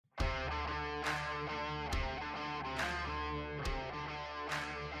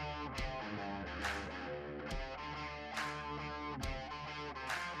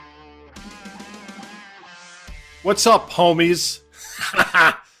What's up, homies?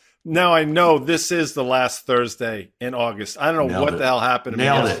 Now I know this is the last Thursday in August. I don't know what the hell happened to me.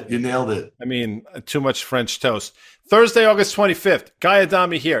 Nailed it. You nailed it. I mean, too much French toast. Thursday, August 25th. Guy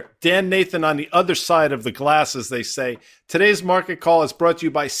Adami here. Dan Nathan on the other side of the glass, as they say. Today's market call is brought to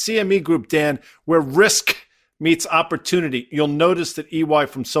you by CME Group, Dan, where risk meets opportunity. You'll notice that EY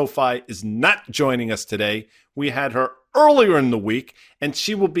from SoFi is not joining us today. We had her earlier in the week, and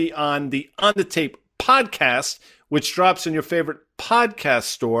she will be on the On the Tape podcast, which drops in your favorite podcast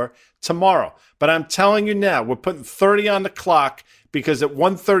store tomorrow. But I'm telling you now, we're putting 30 on the clock because at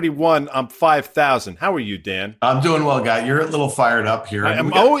 131, I'm 5,000. How are you, Dan? I'm doing well, guy. You're a little fired up here.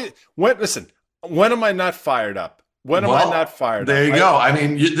 Listen, when am I not fired up? When am I not fired there up? You go. I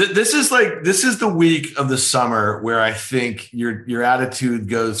mean, this is the week of the summer where I think your attitude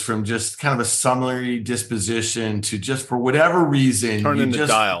goes from just kind of a summery disposition to just for whatever reason. Turning the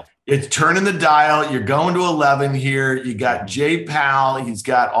dial. It's turning the dial. You're going to 11 here. You got Jay Powell. He's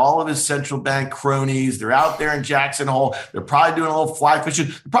got all of his central bank cronies. They're out there in Jackson Hole. They're probably doing a little fly fishing.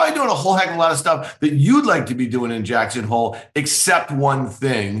 They're probably doing a whole heck of a lot of stuff that you'd like to be doing in Jackson Hole, except one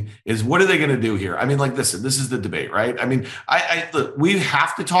thing is, what are they going to do here? I mean, like, listen, this is the debate, right? I mean, look, we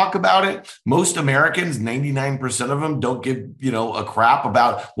have to talk about it. Most Americans, 99% of them, don't give, a crap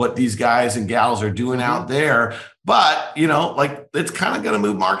about what these guys and gals are doing out there. But, it's kind of going to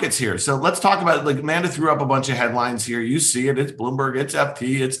move markets here. So let's talk about it. Like, Amanda threw up a bunch of headlines here. You see it. It's Bloomberg, it's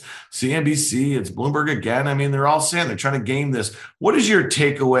FT, it's CNBC, it's Bloomberg again. I mean, they're all saying they're trying to game this. What is your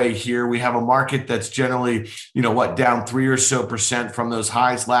takeaway here? We have a market that's generally, down 3% or so from those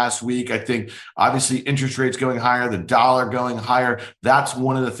highs last week. I think, obviously, interest rates going higher, the dollar going higher. That's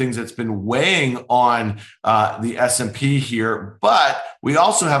one of the things that's been weighing on the S&P here. But we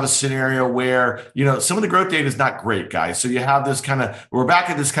also have a scenario where, some of the growth data is not great, guys. So you have this we're back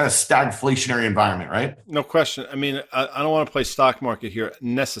at this kind of stagflationary environment, right? No question. I mean, I don't want to play stock market here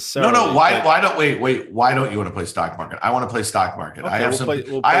necessarily. No. Why don't you want to play stock market? I want to play stock market. Okay,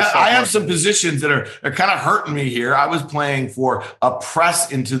 I have some positions that are kind of hurting me here. I was playing for a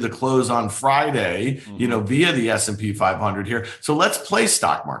press into the close on Friday, via the S&P 500 here. So let's play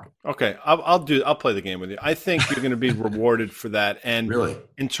stock market. Okay, I'll play the game with you. I think you're going to be rewarded for that. And really,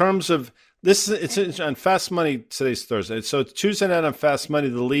 in terms of this, it's on Fast Money. Today's Thursday, so Tuesday night on Fast Money,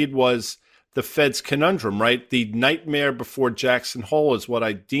 the lead was the Fed's conundrum, right? The nightmare before Jackson Hole is what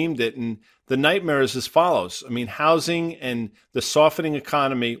I deemed it, and the nightmare is as follows. I mean, housing and the softening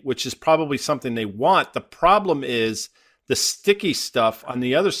economy, which is probably something they want. The problem is the sticky stuff on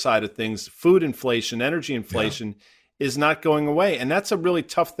the other side of things: food inflation, energy inflation. Yeah. Is not going away. And that's a really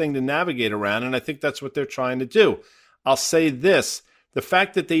tough thing to navigate around. And I think that's what they're trying to do. I'll say this, the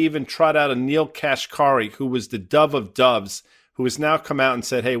fact that they even trot out a Neil Kashkari, who was the dove of doves, who has now come out and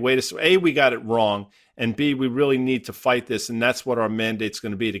said, hey, wait a second, A, we got it wrong. And B, we really need to fight this. And that's what our mandate's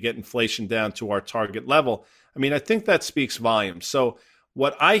going to be, to get inflation down to our target level. I mean, I think that speaks volumes. So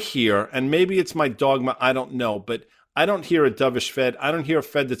what I hear, and maybe it's my dogma, I don't know, but I don't hear a dovish Fed. I don't hear a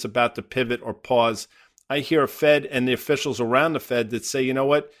Fed that's about to pivot or pause. I hear a Fed and the officials around the Fed that say, you know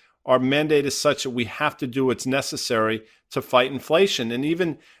what, our mandate is such that we have to do what's necessary to fight inflation. And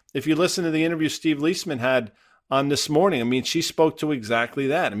even if you listen to the interview Steve Leisman had on this morning, I mean, she spoke to exactly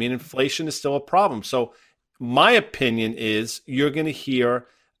that. I mean, inflation is still a problem. So my opinion is you're going to hear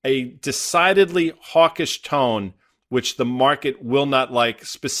a decidedly hawkish tone, which the market will not like,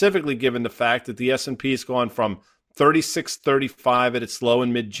 specifically given the fact that the S&P has gone from 3635 at its low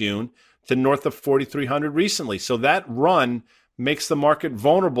in mid-June to north of 4,300 recently. So that run makes the market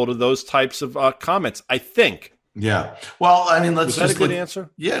vulnerable to those types of comments, I think. Yeah. Well, I mean, let's just... Is that a good answer?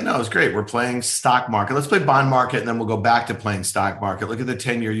 Yeah, no, it's great. We're playing stock market. Let's play bond market, and then we'll go back to playing stock market. Look at the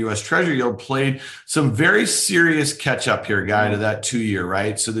 10-year U.S. Treasury yield. Played some very serious catch-up here, guy, to that 2-year,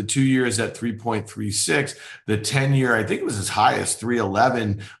 right? So the 2-year is at 3.36. The 10-year, I think it was as high as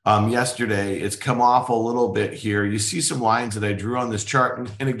 3.11 yesterday. It's come off a little bit here. You see some lines that I drew on this chart.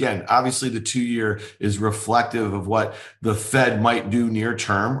 And again, obviously the 2-year is reflective of what the Fed might do near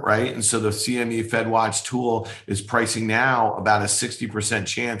term, right? And so the CME FedWatch tool is pricing now about a 60%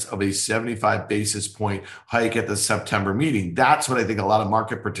 chance of a 75 basis point hike at the September meeting. That's what I think a lot of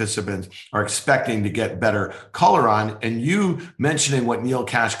market participants are expecting to get better color on. And you mentioning what Neil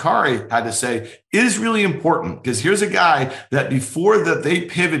Kashkari had to say is really important, because here's a guy that before that they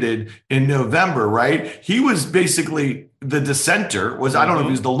pivoted in November, right? He was basically the dissenter, I don't know if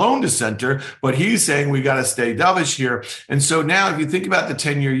he was the lone dissenter, but he's saying we got to stay dovish here. And so now if you think about the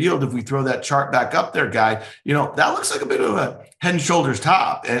 10-year yield, if we throw that chart back up there, guy, that looks like a bit of a head and shoulders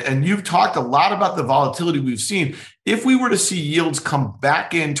top. And you've talked a lot about the volatility we've seen. If we were to see yields come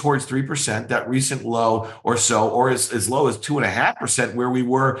back in towards 3%, that recent low or so, or as low as 2.5%, where we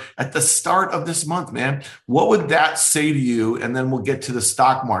were at the start of this month, man, what would that say to you? And then we'll get to the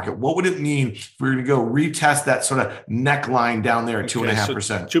stock market. What would it mean if we were to go retest that sort of neckline down there at 2.5%?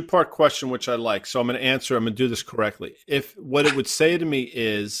 So two-part question, which I like. So I'm going to do this correctly. If what it would say to me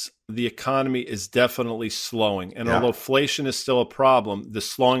is the economy is definitely slowing, and although inflation is still a problem, the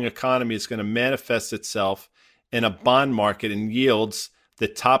slowing economy is going to manifest itself in a bond market and yields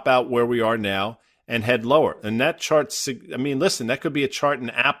that top out where we are now and head lower. And that chart, I mean, listen, that could be a chart in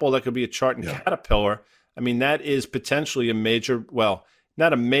Apple, that could be a chart in Caterpillar. I mean, that is potentially a major, well,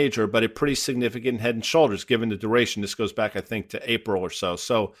 not a major, but a pretty significant head and shoulders given the duration. This goes back, I think, to April or so.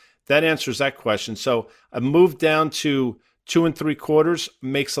 So that answers that question. So a move down to 2 3/4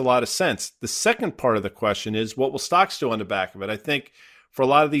 makes a lot of sense. The second part of the question is, what will stocks do on the back of it? I think for a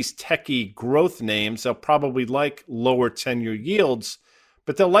lot of these techie growth names, they'll probably like lower 10-year yields,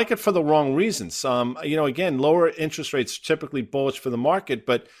 but they'll like it for the wrong reasons. Again, lower interest rates are typically bullish for the market,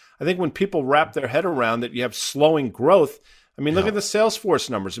 but I think when people wrap their head around that you have slowing growth, I mean, look at the Salesforce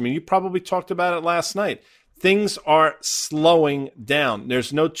numbers. I mean, you probably talked about it last night. Things are slowing down.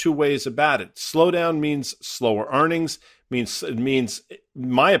 There's no two ways about it. Slowdown means slower earnings, it means,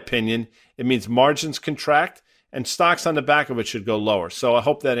 in my opinion, it means margins contract, and stocks on the back of it should go lower. So I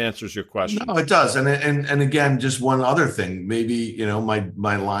hope that answers your question. No, it does. And again, just one other thing. Maybe,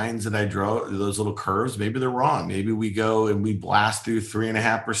 my lines that I draw, those little curves, maybe they're wrong. Maybe we go and we blast through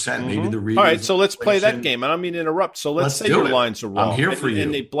 3.5%. Maybe the reason. All right, so let's play that game. I don't mean to interrupt. So let's say your lines are wrong. I'm here for you.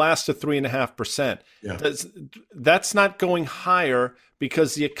 And they blast to 3.5%. Yeah. That's not going higher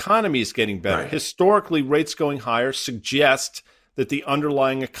because the economy is getting better. Right. Historically, rates going higher suggest that the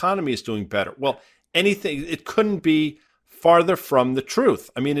underlying economy is doing better. Well, it couldn't be farther from the truth.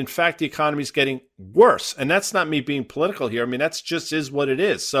 I mean, in fact, the economy is getting worse. And that's not me being political here. I mean, that's just is what it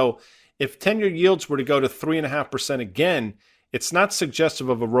is. So if 10-year yields were to go to 3.5% again, it's not suggestive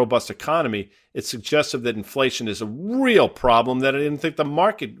of a robust economy. It's suggestive that inflation is a real problem that I didn't think the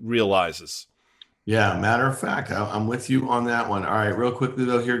market realizes. Yeah, matter of fact, I'm with you on that one. All right, real quickly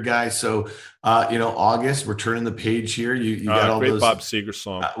though here, guys. So, August, we're turning the page here. You got all great those. Bob Seger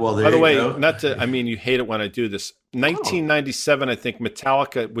song. Well, by the way, you hate it when I do this. 1997, I think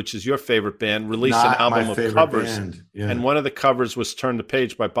Metallica, which is your favorite band, released an album of covers. And one of the covers was Turn the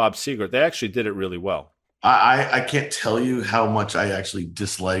Page by Bob Seger. They actually did it really well. I can't tell you how much I actually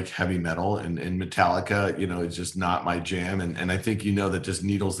dislike heavy metal and Metallica, it's just not my jam. And I think that just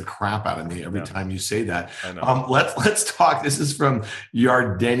needles the crap out of me every time you say that. Let's talk. This is from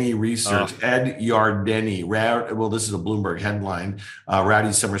Yardeni Research. Ed Yardeni. This is a Bloomberg headline.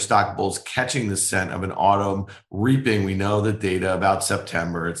 Rowdy summer stock bulls catching the scent of an autumn reaping. We know the data about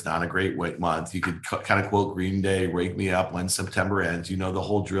September. It's not a great month. You could kind of quote Green Day, wake me up when September ends. The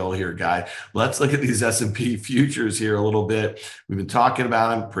whole drill here, guy. Let's look at these S&P futures here a little bit. We've been talking about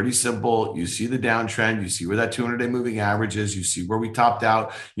them. Pretty simple. You see the downtrend. You see where that 200-day moving average is. You see where we topped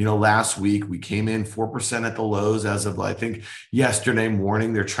out, last week. We came in 4% at the lows as of, I think, yesterday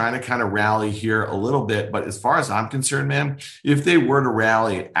morning. They're trying to kind of rally here a little bit. But as far as I'm concerned, man, if they were to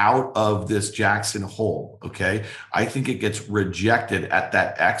rally out of this Jackson hole, okay, I think it gets rejected at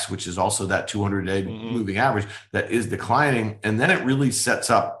that X, which is also that 200-day moving average that is declining. And then it really sets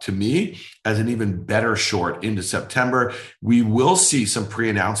up, to me, as an even better short into September. We will see some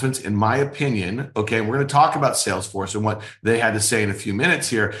pre-announcements, in my opinion. Okay, we're going to talk about Salesforce and what they had to say in a few minutes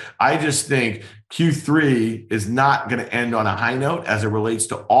here. I just think Q3 is not going to end on a high note as it relates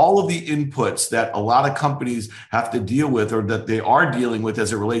to all of the inputs that a lot of companies have to deal with, or that they are dealing with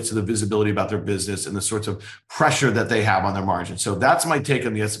as it relates to the visibility about their business and the sorts of pressure that they have on their margin. So that's my take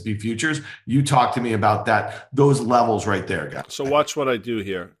on the S&P futures. You talk to me about those levels right there, guys. So watch what I do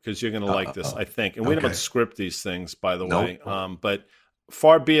here, because you're going to like this, I think. And we don't script these things, by the way. But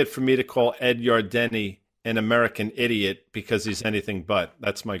far be it for me to call Ed Yardeni an American idiot because he's anything but.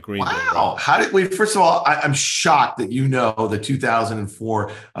 That's my Green Day. Wow. First of all, I'm shocked that the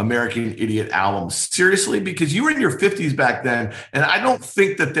 2004 American Idiot album. Seriously, because you were in your 50s back then, and I don't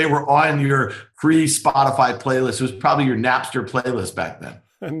think that they were on your pre-Spotify playlist. It was probably your Napster playlist back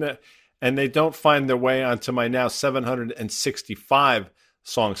then. And they don't find their way onto my now 765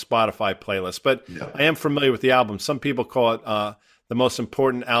 song Spotify playlist. But I am familiar with the album. Some people call it the most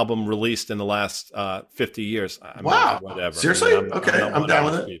important album released in the last 50 years. Wow. Whatever. Seriously? Okay. I'm down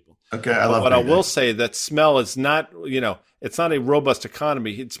with it. Okay, I love what I Green Day. will say, that smell is not, it's not a robust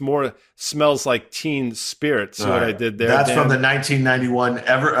economy. It's more smells like teen spirit. See what I did there? That's Dan? from the 1991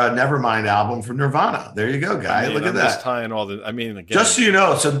 Nevermind album from Nirvana. There you go, guy. Look at I'm that. just tying all the. I mean, again, just so you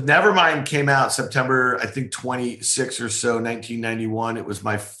know, so Nevermind came out September, I think 26 or so, 1991. It was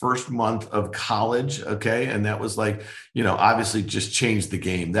my first month of college. Okay, and that was like, obviously just changed the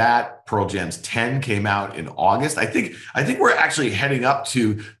game. That Pearl Jam's 10 came out in August. I think we're actually heading up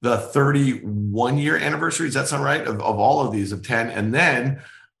to the 31-year anniversary. Does that sound right? Of all of these, of 10, and then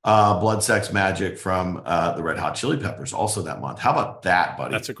Blood, Sex, Magic from the Red Hot Chili Peppers also that month. How about that,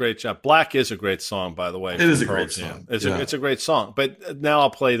 buddy? That's a great job. Black is a great song, by the way. It is a great song. It's a great song. But now I'll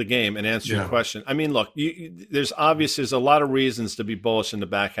play the game and answer your question. I mean, look, there's a lot of reasons to be bullish in the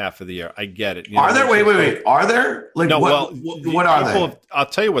back half of the year. I get it. Are there? Wait. Are there? Like, no, what are they? I'll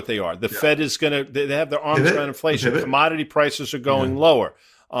tell you what they are. The Fed is they have their arms around inflation. Commodity prices are going lower.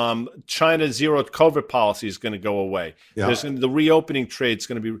 China's zero COVID policy is going to go away. Yeah. The reopening trade is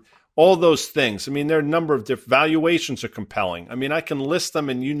going to be all those things. I mean, there are a number of different valuations are compelling. I mean, I can list them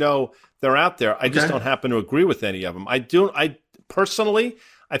and they're out there. I just don't happen to agree with any of them. I personally,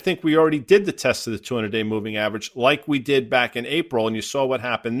 I think we already did the test of the 200-day moving average like we did back in April, and you saw what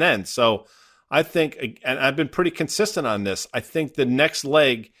happened then. So I think, and I've been pretty consistent on this, I think the next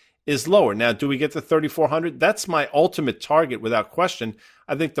leg is lower. Now, do we get to 3,400? That's my ultimate target without question.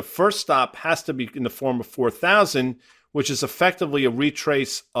 I think the first stop has to be in the form of 4,000, which is effectively a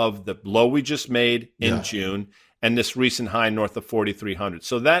retrace of the low we just made in June and this recent high north of 4,300.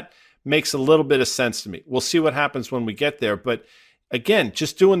 So that makes a little bit of sense to me. We'll see what happens when we get there. But again,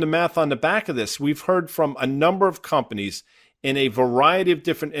 just doing the math on the back of this, we've heard from a number of companies in a variety of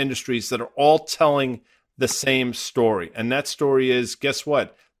different industries that are all telling the same story. And that story is, guess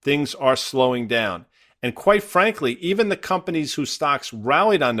what? Things are slowing down. And quite frankly, even the companies whose stocks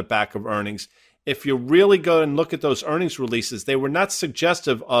rallied on the back of earnings, if you really go and look at those earnings releases, they were not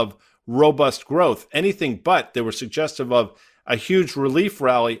suggestive of robust growth, anything but. They were suggestive of a huge relief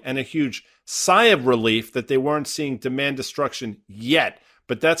rally and a huge sigh of relief that they weren't seeing demand destruction yet.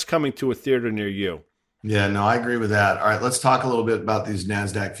 But that's coming to a theater near you. Yeah, no, I agree with that. All right, let's talk a little bit about these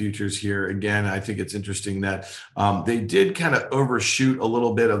NASDAQ futures here. Again, I think it's interesting that they did kind of overshoot a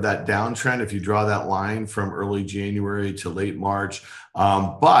little bit of that downtrend if you draw that line from early January to late March.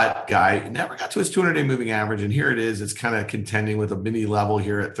 But Guy never got to his 200-day moving average. And here it is. It's kind of contending with a mini level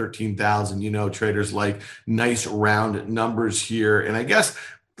here at 13,000. Traders like nice round numbers here. And I guess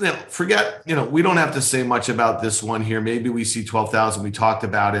forget, we don't have to say much about this one here. Maybe we see 12,000. We talked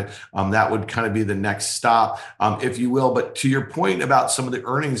about it. That would kind of be the next stop, if you will. But to your point about some of the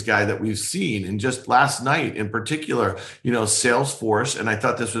earnings, Guy, that we've seen, and just last night in particular, Salesforce, and I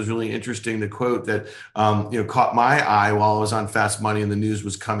thought this was really interesting. The quote that, caught my eye while I was on Fast Money and the news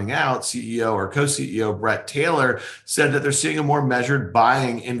was coming out, CEO or co-CEO Brett Taylor said that they're seeing a more measured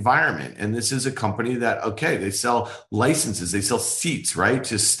buying environment. And this is a company that, they sell licenses, they sell seats, right?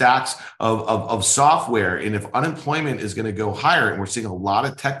 To stacks of software. And if unemployment is going to go higher, and we're seeing a lot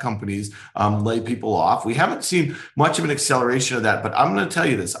of tech companies lay people off, we haven't seen much of an acceleration of that. But I'm going to tell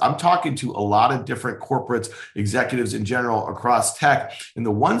you this. I'm talking to a lot of different corporates, executives in general across tech. And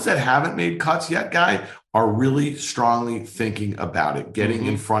the ones that haven't made cuts yet, Guy, are really strongly thinking about it, getting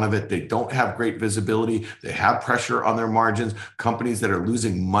in front of it. They don't have great visibility. They have pressure on their margins. Companies that are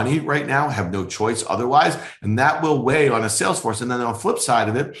losing money right now have no choice otherwise, and that will weigh on a Salesforce. And then on the flip side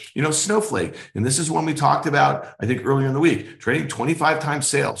of it, Snowflake. And this is one we talked about, I think, earlier in the week, trading 25 times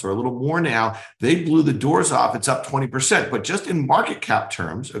sales or a little more now. They blew the doors off. It's up 20%. But just in market cap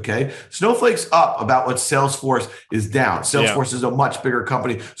terms, Snowflake's up about what Salesforce is down. Salesforce is a much bigger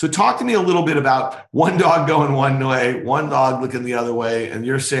company. So talk to me a little bit about one dog going one way, one dog looking the other way, and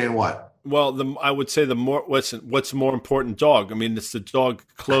you're saying what? Well, I would say what's more important, dog. I mean, it's the dog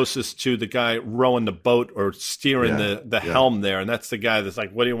closest to the guy rowing the boat or steering the helm there, and that's the guy that's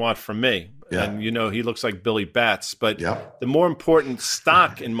like, "What do you want from me?" Yeah. And he looks like Billy Bats. But the more important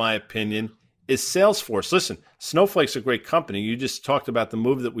stock, in my opinion, is Salesforce. Listen, Snowflake's a great company. You just talked about the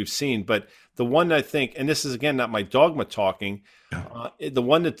move that we've seen, but the one I think, and this is again not my dogma talking, the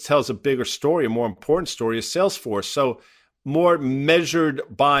one that tells a bigger story, a more important story, is Salesforce. So more measured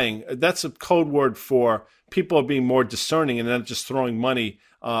buying. That's a code word for people being more discerning and not just throwing money.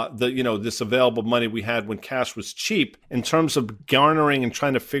 This available money we had when cash was cheap. In terms of garnering and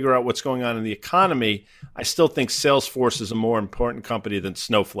trying to figure out what's going on in the economy, I still think Salesforce is a more important company than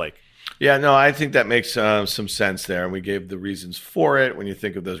Snowflake. Yeah, no, I think that makes some sense there. And we gave the reasons for it. When you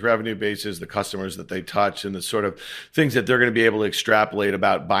think of those revenue bases, the customers that they touch, and the sort of things that they're going to be able to extrapolate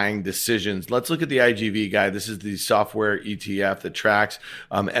about buying decisions. Let's look at the IGV guy. This is the software ETF that tracks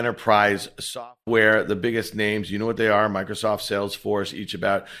enterprise software. The biggest names, you know what they are: Microsoft, Salesforce, each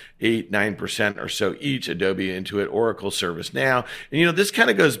about 8-9% or so each. Adobe, Intuit, Oracle, ServiceNow. And, this kind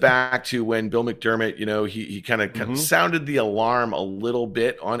of goes back to when Bill McDermott, he kind of sounded the alarm a little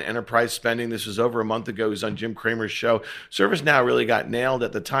bit on enterprise spending. This was over a month ago. He was on Jim Cramer's show. ServiceNow really got nailed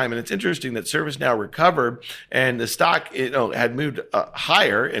at the time. And it's interesting that ServiceNow recovered and the stock had moved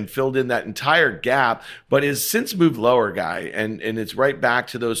higher and filled in that entire gap, but has since moved lower, Guy. And it's right back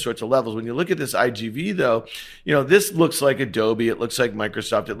to those sorts of levels. When you look at this IGV, though, this looks like Adobe. It looks like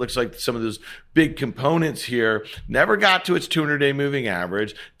Microsoft. It looks like some of those big components here. Never got to its 200-day moving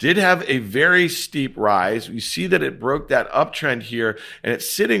average. Did have a very steep rise. You see that it broke that uptrend here, and it's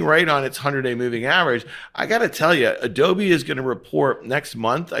sitting right on its 100-day moving average. I got to tell you, Adobe is going to report next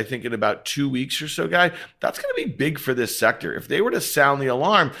month, I think in about 2 weeks or so, Guy. That's going to be big for this sector. If they were to sound the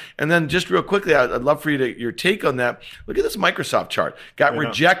alarm, and then just real quickly, I'd love for you to your take on that. Look at this Microsoft chart. Got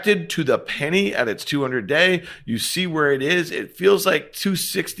rejected to the penny at its 200-day. You see where it is. It feels like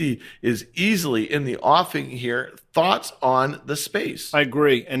 260 is easily in the offing here. Thoughts on the space? I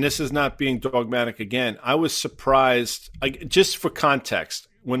agree. And this is not being dogmatic again. I was surprised, just for context,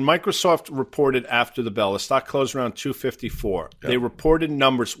 when Microsoft reported after the bell, the stock closed around 254. Yep. They reported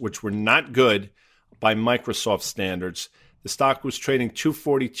numbers which were not good by Microsoft standards. The stock was trading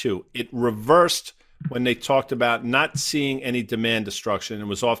 242. It reversed when they talked about not seeing any demand destruction and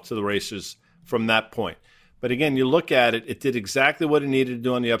was off to the races from that point. But again, you look at it, it did exactly what it needed to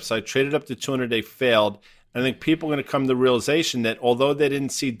do on the upside, traded up to 200-day, failed. And I think people are going to come to the realization that although they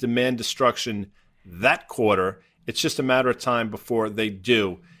didn't see demand destruction that quarter, it's just a matter of time before they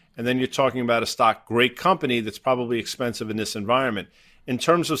do. And then you're talking about a stock, great company that's probably expensive in this environment. In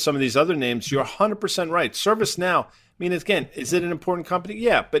terms of some of these other names, you're 100% right. ServiceNow, again, is it an important company?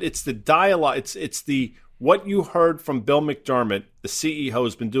 Yeah, but it's the dialogue. It's the what you heard from Bill McDermott, the CEO,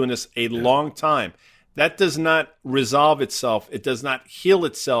 who's been doing this a long time. That does not resolve itself. It does not heal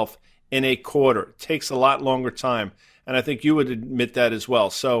itself in a quarter. It takes a lot longer time. And I think you would admit that as well.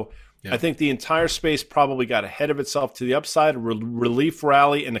 So I think the entire space probably got ahead of itself to the upside, a relief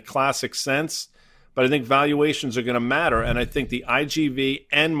rally in a classic sense. But I think valuations are going to matter. And I think the IGV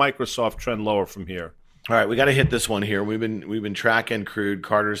and Microsoft trend lower from here. All right, we got to hit this one here. We've been tracking crude.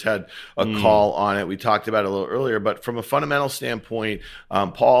 Carter's had a call on it. We talked about it a little earlier, but from a fundamental standpoint,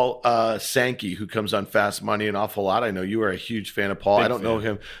 Paul Sankey, who comes on Fast Money an awful lot. I know you are a huge fan of Paul. I don't know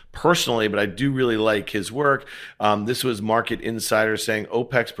him personally, but I do really like his work. This was Market Insider saying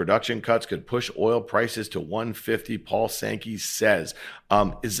OPEC's production cuts could push oil prices to 150. Paul Sankey says.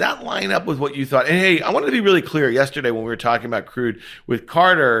 Is that line up with what you thought? And hey, I wanted to be really clear. Yesterday when we were talking about crude with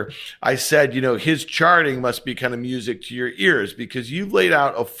Carter, I said, his charting must be kind of music to your ears because you've laid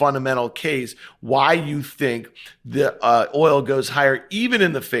out a fundamental case why you think the oil goes higher, even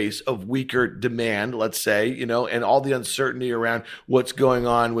in the face of weaker demand, let's say, and all the uncertainty around what's going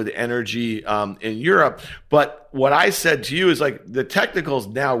on with energy in Europe. But what I said to you is the technicals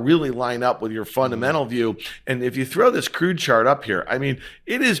now really line up with your fundamental view. And if you throw this crude chart up here,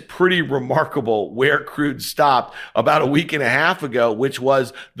 it is pretty remarkable where crude stopped about a week and a half ago, which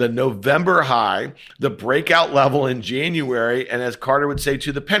was the November high, the breakout level in January, and as Carter would say,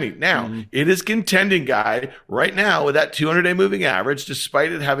 to the penny. Now, it is contending, Guy, right now with that 200-day moving average,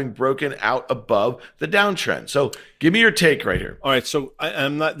 despite it having broken out above the downtrend. So give me your take right here. All right, so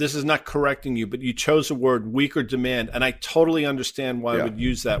this is not correcting you, but you chose a word, weaker demand, and I totally understand why I would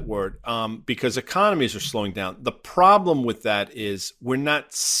use that word because economies are slowing down. The problem with that is we're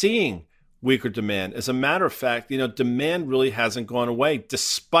not seeing weaker demand. As a matter of fact, demand really hasn't gone away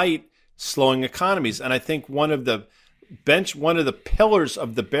despite slowing economies. And I think one of the pillars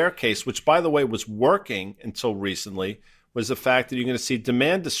of the bear case, which by the way was working until recently, was the fact that you're going to see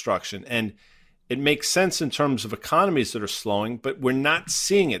demand destruction. And it makes sense in terms of economies that are slowing, but we're not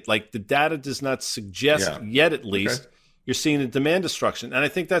seeing it. The data does not suggest yet, at least, you're seeing the demand destruction. And I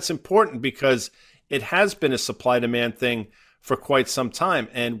think that's important because it has been a supply-demand thing for quite some time.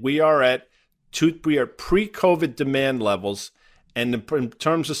 And we are pre-COVID demand levels. And in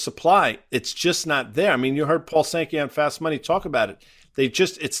terms of supply, it's just not there. You heard Paul Sankey on Fast Money talk about it.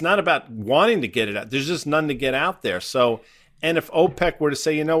 It's not about wanting to get it out. There's just none to get out there. So, and if OPEC were to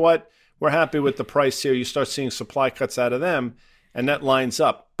say, you know what, we're happy with the price here, you start seeing supply cuts out of them, and that lines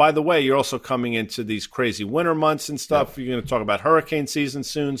up. By the way, you're also coming into these crazy winter months and stuff. You're going to talk about hurricane season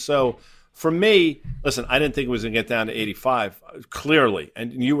soon. So for me, listen, I didn't think it was going to get down to 85, clearly.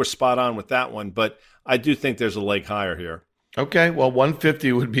 And you were spot on with that one. But I do think there's a leg higher here. Okay, well,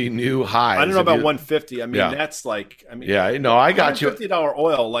 150 would be new highs. I don't know about 150. I mean, that's like, yeah, no, I got you. $150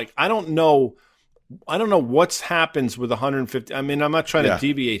 oil, like, I don't know what happens with 150. I mean, I'm not trying to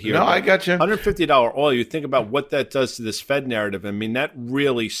deviate here. No, I got you. $150 oil, you think about what that does to this Fed narrative. I mean, that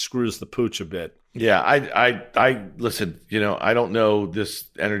really screws the pooch a bit. Yeah, I listen, I don't know this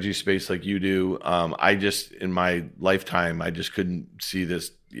energy space like you do. I just, in my lifetime, I just couldn't see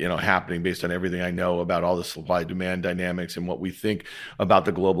this happening based on everything I know about all the supply demand dynamics and what we think about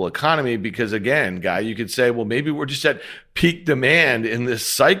the global economy. Because again, Guy, you could say, well, maybe we're just at peak demand in this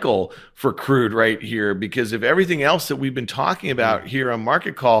cycle for crude right here. Because if everything else that we've been talking about here on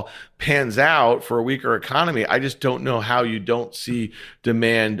Market Call pans out for a weaker economy, I just don't know how you don't see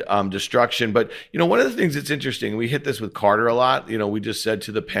demand destruction. But, one of the things that's interesting, we hit this with Carter a lot. We just said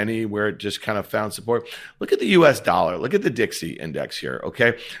to the penny where it just kind of found support. Look at the US dollar. Look at the Dixie index here.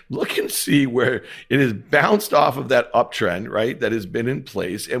 Okay. Look and see where it has bounced off of that uptrend, right? That has been in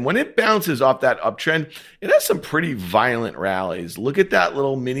place. And when it bounces off that uptrend, it has some pretty violent rallies. Look at that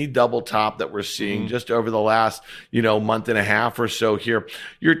little mini double top that we're seeing just over the last, month and a half or so here.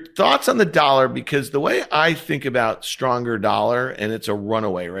 Your thoughts on the dollar, because the way I think about stronger dollar, and it's a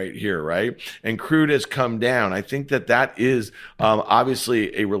runaway right here, right? And crude has come down. I think that is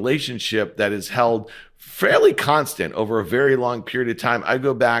obviously a relationship that is held fairly constant over a very long period of time. I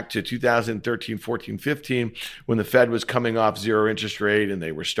go back to 2013, 14, 15, when the Fed was coming off zero interest rate and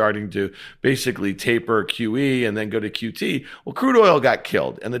they were starting to basically taper QE and then go to QT. Well, crude oil got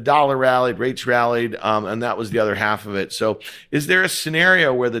killed and the dollar rallied, rates rallied, and that was the other half of it. So is there a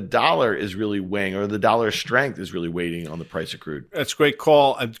scenario where the dollar is really weighing, or the dollar strength is really weighing on the price of crude? That's a great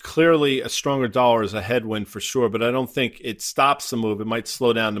call. Clearly, a stronger dollar is a headwind for sure, but I don't think it stops the move. It might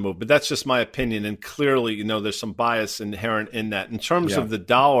slow down the move, but that's just my opinion. And clearly, there's some bias inherent in that. In terms of the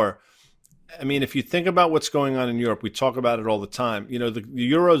dollar, I mean, if you think about what's going on in Europe, we talk about it all the time. The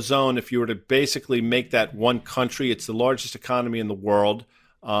Eurozone, if you were to basically make that one country, it's the largest economy in the world.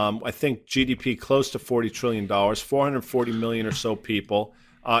 I think GDP close to $40 trillion, 440 million or so people.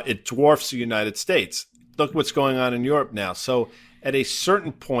 It dwarfs the United States. Look what's going on in Europe now. So at a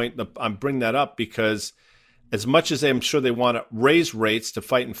certain point, I'm bringing that up because as much as I'm sure they want to raise rates to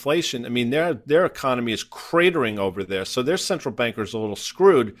fight inflation, I mean, their economy is cratering over there. So their central bankers are a little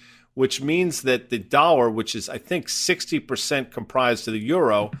screwed, which means that the dollar, which is, I think, 60% comprised of the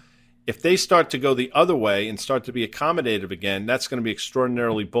euro, if they start to go the other way and start to be accommodative again, that's going to be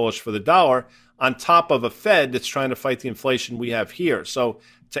extraordinarily bullish for the dollar on top of a Fed that's trying to fight the inflation we have here. So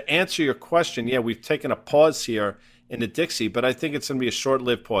to answer your question, yeah, we've taken a pause here in the Dixie, but I think it's going to be a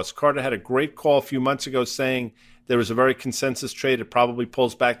short-lived pause. Carter had a great call a few months ago saying there was a very consensus trade. It probably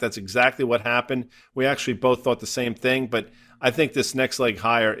pulls back. That's exactly what happened. We actually both thought the same thing, but I think this next leg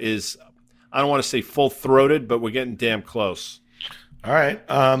higher is, I don't want to say full-throated, but we're getting damn close. All right.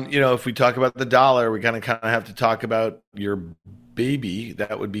 If we talk about the dollar, we kind of have to talk about your baby.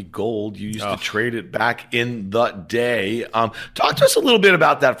 That would be gold. You used to trade it back in the day. Talk to us a little bit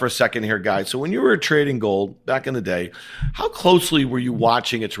about that for a second here, guys. So when you were trading gold back in the day, how closely were you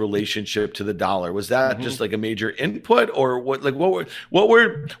watching its relationship to the dollar? Was that just like a major input, or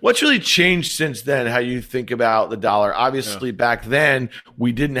what's really changed since then? How you think about the dollar? Obviously, back then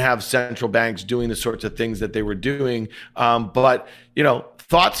we didn't have central banks doing the sorts of things that they were doing. But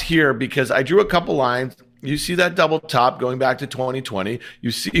thoughts here, because I drew a couple lines. You see that double top going back to 2020.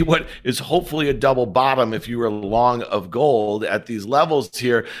 You see what is hopefully a double bottom if you were long of gold at these levels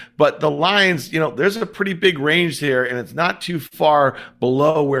here. But the lines, there's a pretty big range here, and it's not too far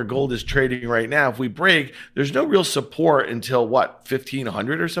below where gold is trading right now. If we break, there's no real support until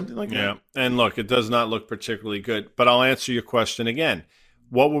 1,500 or something like that? Yeah, and look, it does not look particularly good. But I'll answer your question again.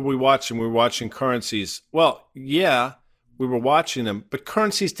 What were we watching? We were watching currencies. Well, yeah. We were watching them, but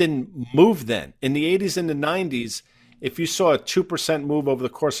currencies didn't move then. In the 80s and the 90s, if you saw a 2% move over the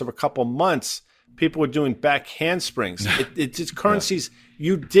course of a couple months, people were doing back handsprings. It's currencies.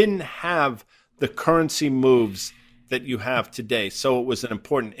 You didn't have the currency moves that you have today. So it was an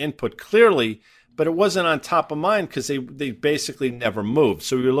important input, clearly, but it wasn't on top of mind because they basically never moved.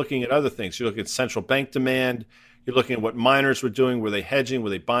 So you're looking at other things. You're looking at central bank demand. You're looking at what miners were doing. Were they hedging?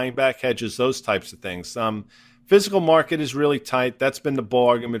 Were they buying back hedges? Those types of things. Physical market is really tight. That's been the bull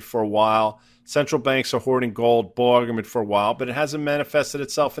argument for a while. Central banks are hoarding gold, bull argument for a while, but it hasn't manifested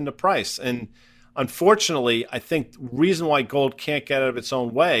itself in the price. And unfortunately, I think the reason why gold can't get out of its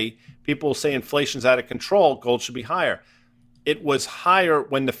own way, people will say inflation's out of control, gold should be higher. it was higher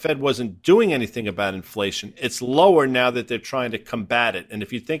when the Fed wasn't doing anything about inflation. It's lower now that they're trying to combat it. And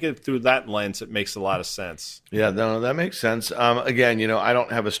if you think of it through that lens, it makes a lot of sense. Yeah, no, that makes sense. Again, I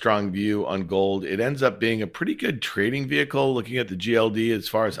don't have a strong view on gold. It ends up being a pretty good trading vehicle. Looking at the GLD as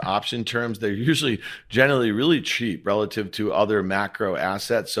far as option terms, they're usually generally really cheap relative to other macro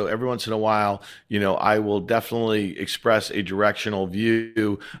assets. So every once in a while, I will definitely express a directional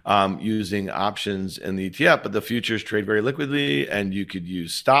view using options in the ETF, but the futures trade very liquidly and you could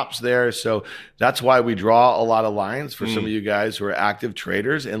use stops there. So that's why we draw a lot of lines for some of you guys who are active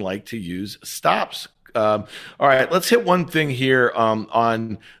traders and like to use stops. All right, let's hit one thing here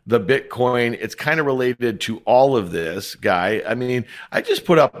on the Bitcoin. It's kind of related to all of this, Guy. I mean, I just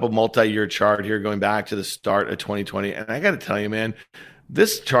put up a multi-year chart here going back to the start of 2020. And I got to tell you, man,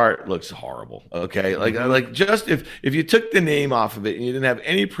 this chart looks horrible. Okay. Like just if you took the name off of it and you didn't have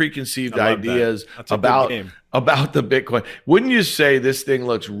any preconceived ideas about the Bitcoin, wouldn't you say this thing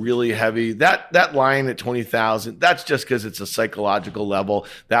looks really heavy? That line at 20,000, that's just because it's a psychological level.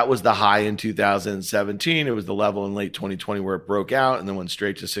 That was the high in 2017. It was the level in late 2020 where it broke out and then went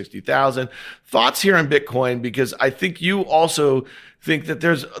straight to 60,000. Thoughts here on Bitcoin? Because I think you also think that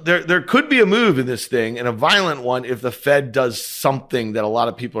there could be a move in this thing, and a violent one, if the Fed does something that a lot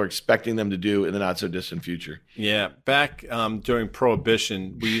of people are expecting them to do in the not so distant future. Yeah, back during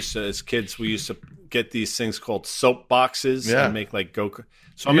Prohibition, as kids, we used to get these things called soap boxes and make like go.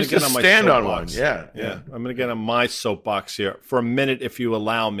 So I'm going to get on my stand on soapbox. one. Yeah. I'm going to get on my soapbox here for a minute, if you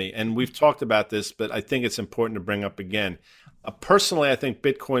allow me. And we've talked about this, but I think it's important to bring up again. Personally, I think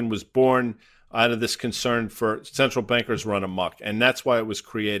Bitcoin was born out of this concern for central bankers run amok, and that's why it was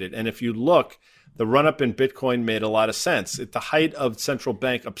created. And if you look, the run-up in Bitcoin made a lot of sense. At the height of central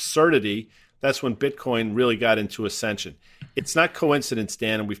bank absurdity, that's when Bitcoin really got into ascension. It's not coincidence,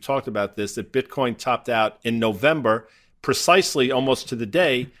 Dan, and we've talked about this, that Bitcoin topped out in November, precisely almost to the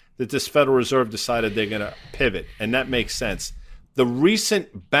day that this Federal Reserve decided they're going to pivot, and that makes sense. The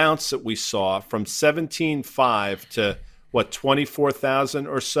recent bounce that we saw from 17.5 to, 24,000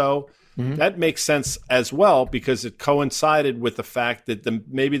 or so, that makes sense as well, because it coincided with the fact that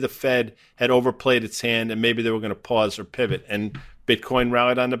maybe the Fed had overplayed its hand and maybe they were going to pause or pivot, and Bitcoin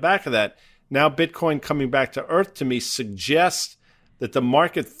rallied on the back of that. Now Bitcoin coming back to earth, to me, suggests that the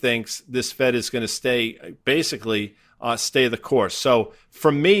market thinks this Fed is going to stay the course. So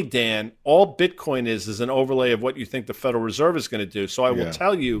for me, Dan, all Bitcoin is an overlay of what you think the Federal Reserve is going to do. So I will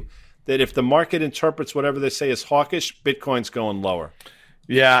tell you that if the market interprets whatever they say as hawkish, Bitcoin's going lower.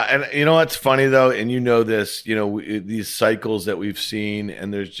 Yeah, and you know what's funny though, and this, these cycles that we've seen,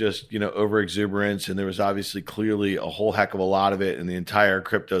 and there's just over exuberance, and there was obviously clearly a whole heck of a lot of it in the entire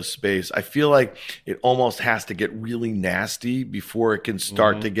crypto space. I feel like it almost has to get really nasty before it can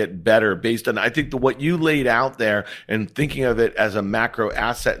start to get better, based on I think what you laid out there, and thinking of it as a macro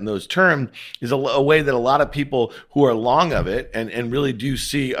asset in those terms is a way that a lot of people who are long of it and really do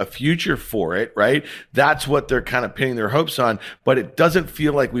see a future for it, right? That's what they're kind of pinning their hopes on, but it doesn't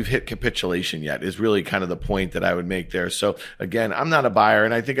feel like we've hit capitulation yet, is really kind of the point that I would make there. So again, I'm not a buyer,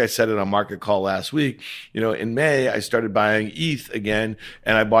 and I think I said it on Market Call last week. In May, I started buying ETH again,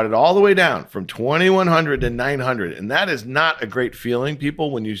 and I bought it all the way down from 2,100 to 900, and that is not a great feeling,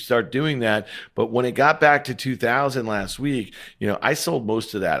 people, when you start doing that. But when it got back to 2,000 last week, I sold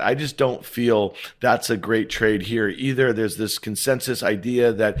most of that. I just don't feel that's a great trade here either. There's this consensus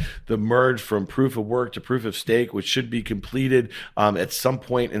idea that the merge from proof of work to proof of stake, which should be completed at some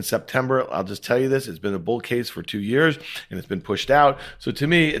point in September. I'll just tell you this, it's been a bull case for 2 years and it's been pushed out. So to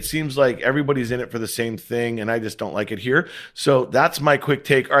me, it seems like everybody's in it for the same thing, and I just don't like it here. So that's my quick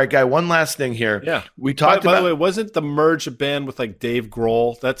take. All right, Guy, one last thing here. Yeah. We talked by the way, wasn't the merge a band with like Dave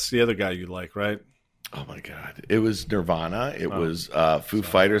Grohl? That's the other guy you like, right? Oh my God. It was Nirvana. It was Foo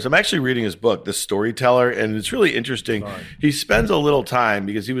Fighters. I'm actually reading his book, The Storyteller, and it's really interesting. He spends a little time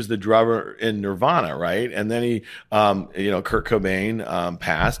because he was the drummer in Nirvana, right? And then he, Kurt Cobain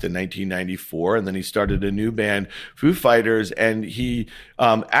passed in 1994, and then he started a new band, Foo Fighters, and he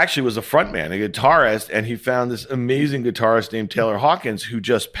actually was a frontman, a guitarist, and he found this amazing guitarist named Taylor Hawkins who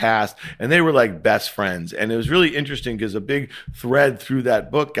just passed, and they were like best friends. And it was really interesting because a big thread through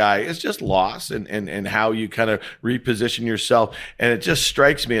that book, Guy, is just loss and how you kind of reposition yourself. And it just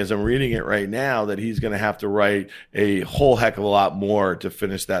strikes me as I'm reading it right now that he's going to have to write a whole heck of a lot more to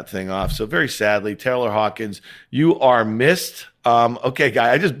finish that thing off. So very sadly, Taylor Hawkins, you are missed. Okay,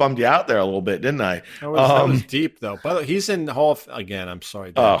 Guy, I just bummed you out there a little bit, didn't I? That was deep, though. By the way, he's in the Hall of again. I'm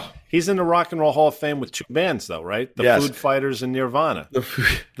sorry, Dan. He's in the Rock and Roll Hall of Fame with two bands, though, right? The Foo Fighters and Nirvana. The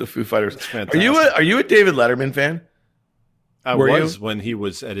Foo Fighters. Are you a David Letterman fan? I Were was you? when he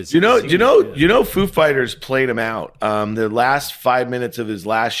was at his. Foo Fighters played him out. The last 5 minutes of his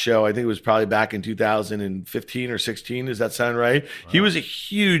last show, I think it was probably back in 2015 or 16. Does that sound right? Wow. He was a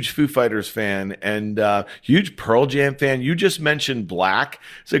huge Foo Fighters fan and huge Pearl Jam fan. You just mentioned Black.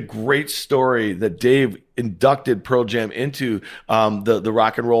 It's a great story that Dave inducted Pearl Jam into the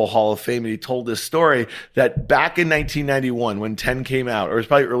Rock and Roll Hall of Fame. And he told this story that back in 1991, when 10 came out, or it was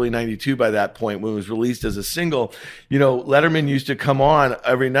probably early 92 by that point, when it was released as a single, Letterman used to come on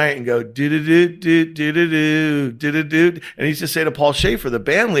every night and go, do-do-do-do-do-do-do-do. And he used to say to Paul Schaefer, the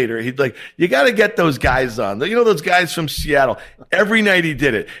band leader, he'd like, you got to get those guys on. Those guys from Seattle. Every night he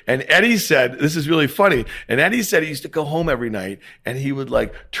did it. And Eddie said, this is really funny. And Eddie said he used to go home every night and he would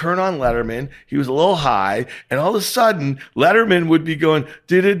like turn on Letterman. He was a little high. And all of a sudden, Letterman would be going,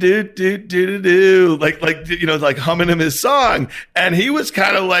 do-do-do-do-do-do-do, like humming him his song. And he was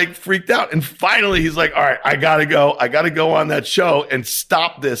kind of like freaked out. And finally, he's like, all right, I got to go on that show and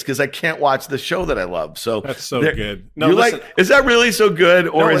stop this because I can't watch the show that I love. So that's so good. No, listen, is that really so good?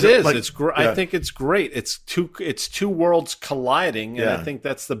 Or no, is it? It's great. Yeah. I think it's great. It's two worlds colliding, and I think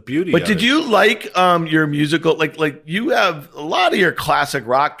that's the beauty. But did you like your musical? Like you have a lot of your classic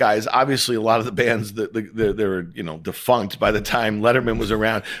rock guys. Obviously, a lot of the bands that they were defunct by the time Letterman was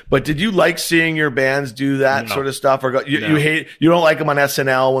around. But did you like seeing your bands do that sort of stuff? Or you don't like them on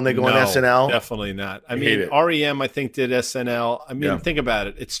SNL when they go on SNL? Definitely not. I mean, REM I think did SNL. I mean, think about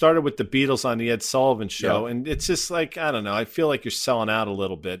it. It started with the Beatles on the Ed Sullivan Show, and it's just like, I don't know. I feel like you're selling out a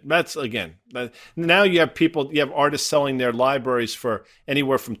little bit. That's again. Now you have artists selling their libraries for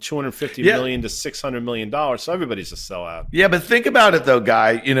anywhere from $250 million to $600 million. So everybody's a sellout. Yeah, but think about it though,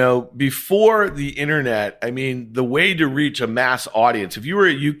 Guy. Before the internet, I mean, the way to reach a mass audience, if you were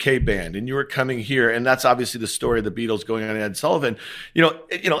a UK band and you were coming here, and that's obviously the story of the Beatles going on Ed Sullivan,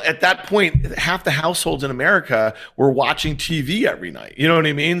 at that point, half the households in America were watching TV every night. You know what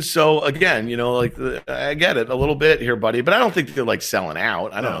I mean? So again, I get it a little bit here, buddy, but I don't think they're like selling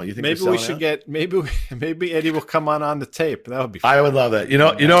out. I don't know. You think maybe we should maybe Eddie will come on the tape. That would be fun. I would love it.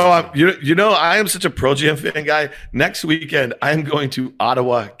 I am such a Pearl Jam fan, Guy. Next weekend, I am going to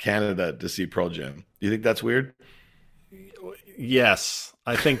Ottawa, Canada to see Pearl Jam. You think that's weird? Yes.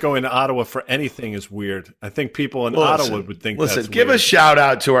 I think going to Ottawa for anything is weird. I think people in Ottawa would think that's weird. Give a shout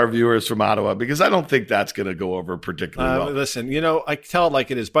out to our viewers from Ottawa because I don't think that's going to go over particularly well. Listen, I tell it like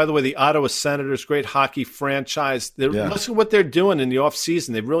it is. By the way, the Ottawa Senators, great hockey franchise. Listen to what they're doing in the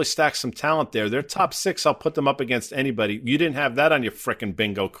offseason. They've really stacked some talent there. They're top 6. I'll put them up against anybody. You didn't have that on your frickin'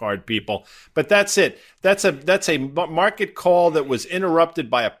 bingo card, people. But that's it. That's a market call that was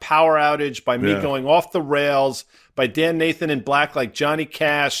interrupted by a power outage, by me going off the rails, by Dan Nathan in black like Johnny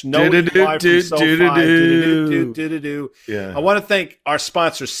Cash. No reply from SoFi. I want to thank our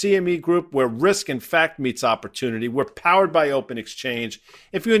sponsor, CME Group, where risk in fact meets opportunity. We're powered by Open Exchange.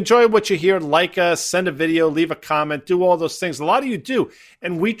 If you enjoy what you hear, like us, send a video, leave a comment, do all those things. A lot of you do,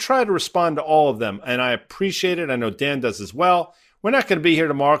 and we try to respond to all of them, and I appreciate it. I know Dan does as well. We're not going to be here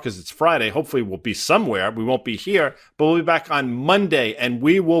tomorrow because it's Friday. Hopefully we'll be somewhere. We won't be here, but we'll be back on Monday, and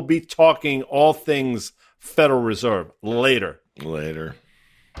we will be talking all things Federal Reserve later.